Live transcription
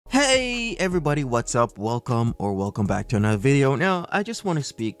Hey everybody, what's up? Welcome back to another video. Now, I just want to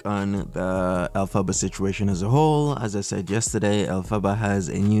speak on the Elphaba situation as a whole. As I said yesterday, Elphaba has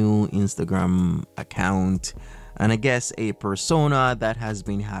a new Instagram account and I guess a persona that has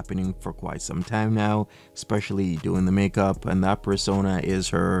been happening for quite some time now, especially doing the makeup, and that persona is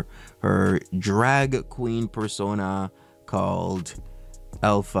her drag queen persona called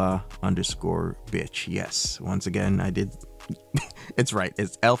Elpha_bitch. Yes, once again I did it's right,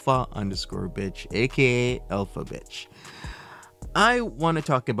 it's Elpha_bitch, aka Elpha bitch. I want to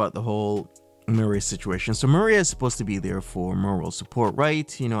talk about the whole Maria situation. So Maria is supposed to be there for moral support,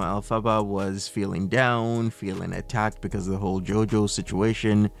 right? You know, Elphaba was feeling down, feeling attacked because of the whole JoJo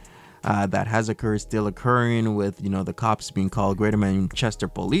situation that has occurred, still occurring, with, you know, the cops being called, Greater Manchester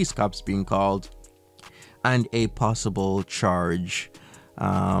police cops being called, and a possible charge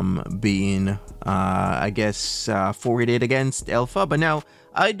being I guess forwarded against Elphaba. Now,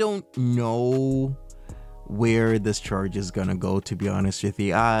 I don't know where this charge is gonna go, to be honest with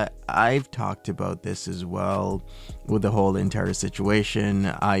you. I've talked about this as well with the whole entire situation.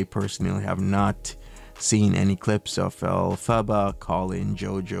 I personally have not seen any clips of Elphaba calling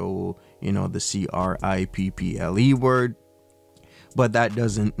JoJo, you know, the CRIPPLE word, but that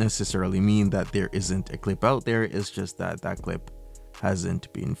doesn't necessarily mean that there isn't a clip out there. It's just that that clip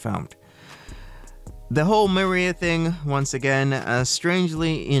hasn't been found. The whole Maria thing, once again,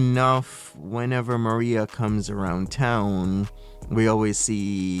 strangely enough, whenever Maria comes around town, we always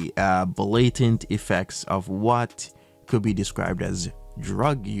see blatant effects of what could be described as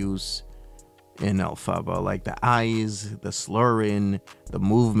drug use in Elphaba, like the eyes, the slurring, the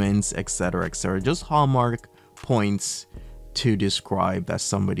movements, etc., etc. Just hallmark points to describe that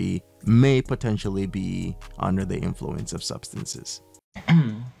somebody may potentially be under the influence of substances.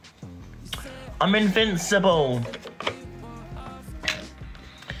 I'm invincible.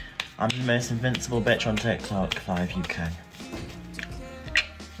 I'm the most invincible bitch on TikTok, 5 UK.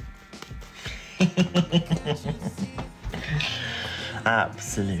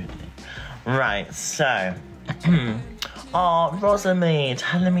 Absolutely. Right, so oh, Rosamie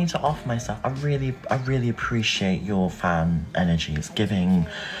telling me to off myself. I really appreciate your fan energy. It's giving.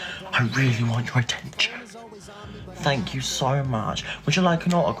 I really want your attention. Thank you so much. Would you like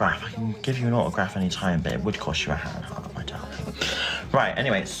an autograph? I can give you an autograph anytime, but it would cost you a hand heart, my darling. Right,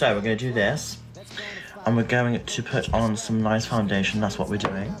 anyway, so we're going to do this. And we're going to put on some nice foundation. That's what we're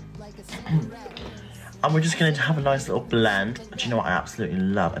doing. And we're just going to have a nice little blend. Do you know what? I absolutely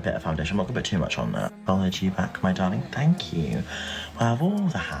love a bit of foundation. I'm not going to put too much on there. Apology back, my darling. Thank you. We'll have all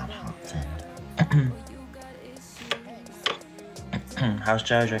the hand hearts in. How's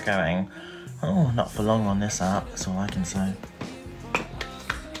JoJo going? Oh, not for long on this app, that's all I can say.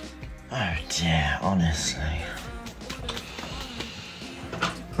 Oh dear, honestly.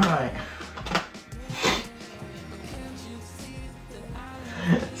 Right.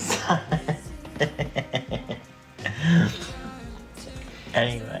 So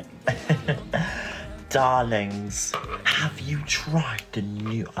anyway. Darlings, have you tried the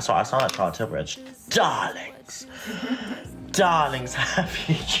new... Sorry, I sound like Charlotte Tilbridge. Darlings. Darlings, have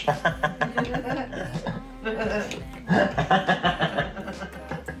you tried?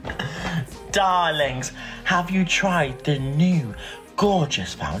 Darlings, have you tried the new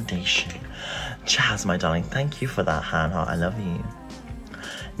gorgeous foundation? Chaz, my darling, thank you for that hand heart. I love you.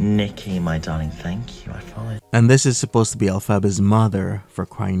 Nikki, my darling, thank you. I followed. And this is supposed to be Elphaba's mother, for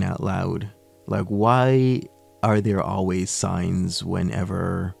crying out loud. Like, why are there always signs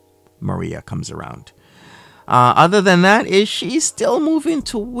whenever Maria comes around? Other than that, is she still moving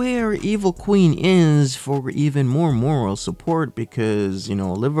to where Evil Queen is for even more moral support? Because, you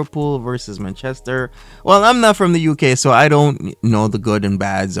know, Liverpool versus Manchester. Well, I'm not from the UK, so I don't know the good and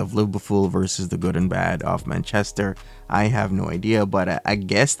bads of Liverpool versus the good and bad of Manchester. I have no idea, but I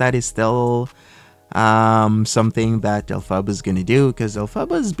guess that is still something that Elphaba is going to do, because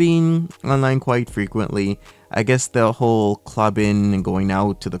Elphaba has been online quite frequently. I guess the whole clubbing and going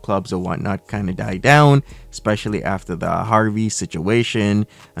out to the clubs or whatnot kind of died down, especially after the Harvey situation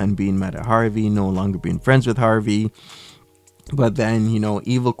and being mad at Harvey, no longer being friends with Harvey. But then, you know,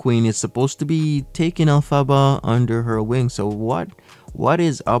 Evil Queen is supposed to be taking Elphaba under her wing. So what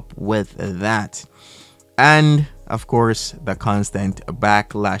is up with that? And of course, the constant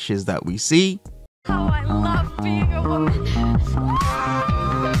backlashes that we see. How I love being a woman.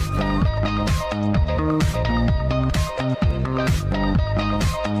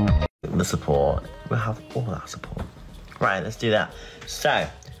 The support. We'll have all that support. Right, let's do that. So,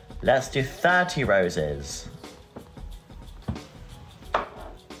 let's do 30 roses.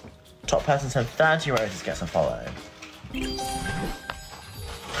 Top person said 30 roses gets a follow.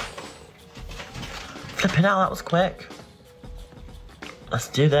 Flipping out, that was quick. Let's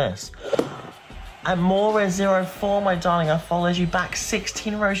do this. And Maria04, my darling, I followed you back.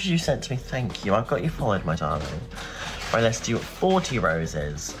 16 roses you sent to me. Thank you. I've got you followed, my darling. Right, let's do 40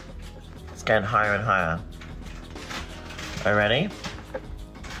 roses. It's getting higher and higher. Are you ready?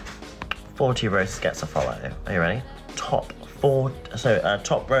 40 roses gets a follow. Are you ready? Top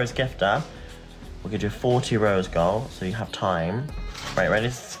rose gifter. We're gonna do 40 rose goal, so you have time. Right, ready?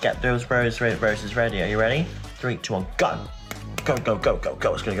 Let's get those roses ready. Are you ready? 3, 2, 1, go! Go, go, go, go,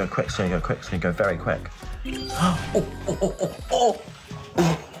 go. It's gonna go quick, it's gonna go quick, it's gonna go very quick. Oh.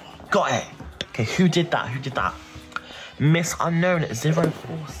 Got it. Okay, who did that? Who did that? Miss Unknown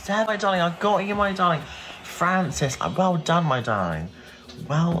 047. My darling, I got you, my darling. Francis, well done, my darling.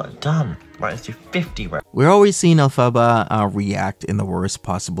 Well done. Right, let's do 50 rounds. We're always seeing Elphaba react in the worst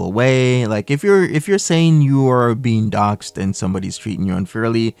possible way. Like if you're saying you are being doxxed and somebody's treating you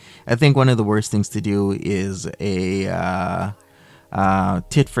unfairly, I think one of the worst things to do is a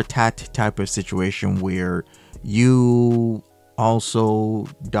tit for tat type of situation where you also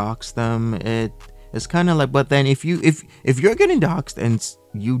dox them. It's kind of like, but then if you're getting doxxed and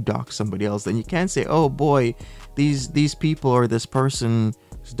you dox somebody else, then you can't say, oh boy, these people or this person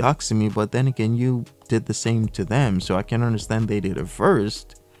is doxing me, but then again you did the same to them. So I can understand they did it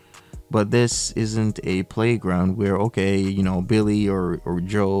first, but this isn't a playground where, okay, you know, Billy or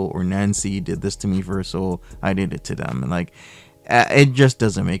Joe or Nancy did this to me first, so I did it to them. And like, it just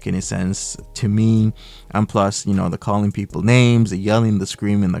doesn't make any sense to me. And plus, you know, the calling people names, the yelling, the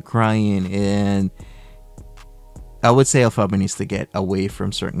screaming, the crying, and I would say Elphaba needs to get away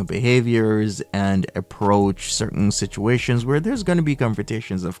from certain behaviors and approach certain situations where there's going to be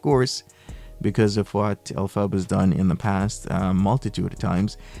confrontations, of course, because of what Elphaba has done in the past multitude of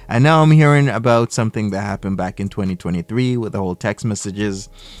times. And now I'm hearing about something that happened back in 2023 with the whole text messages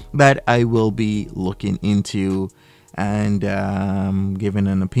that I will be looking into and giving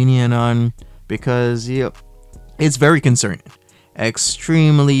an opinion on, because it's very concerning.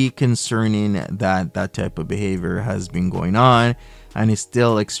 Extremely concerning that that type of behavior has been going on, and it's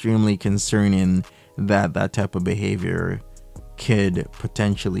still extremely concerning that that type of behavior could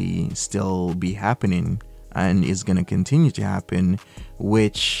potentially still be happening and is going to continue to happen,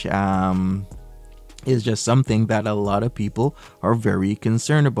 which is just something that a lot of people are very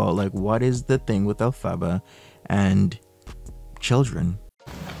concerned about. Like, what is the thing with Elphaba and children?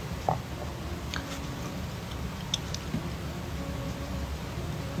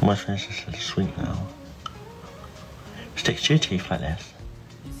 My face is so sweet now. Stick to your teeth like this.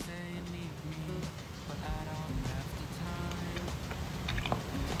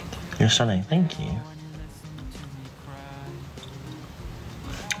 You're stunning, thank you.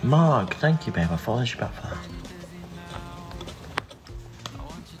 Mark, thank you, babe. I followed you back for that.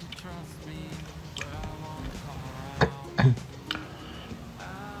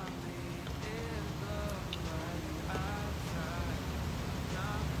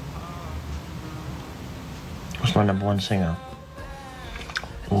 What's my #1 singer?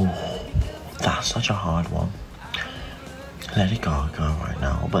 Ooh, that's such a hard one. Lady Gaga right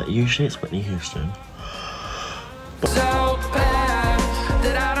now, but usually it's Whitney Houston. So bad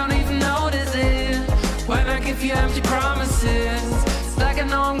that I don't even notice it when I give you empty promises. It's like I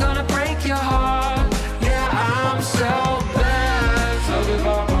know I'm gonna break your heart. Yeah, I'm so bad. So give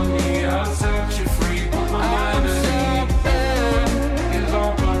up on me, I'll set you free. Put my mind at ease. Give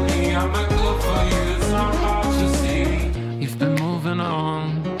up on me, I'm not good for you. It's not hard to see. You've been moving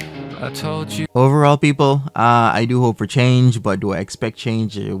on. I told you. Overall, people, I do hope for change, but do I expect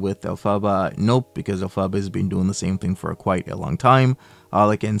change with Elphaba? Nope, because Elphaba has been doing the same thing for quite a long time. All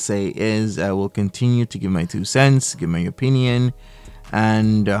I can say is I will continue to give my 2 cents, give my opinion,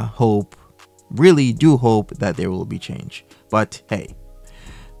 and really do hope that there will be change. But hey,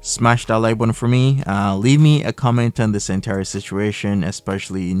 smash that like button for me. Leave me a comment on this entire situation,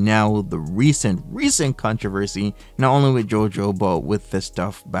 especially now the recent controversy, not only with JoJo but with this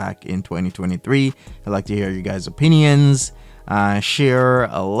stuff back in 2023. I'd like to hear you guys' opinions. Share,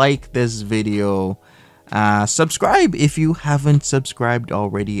 like this video, subscribe if you haven't subscribed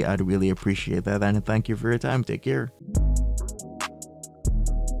already. I'd really appreciate that, and thank you for your time. Take care.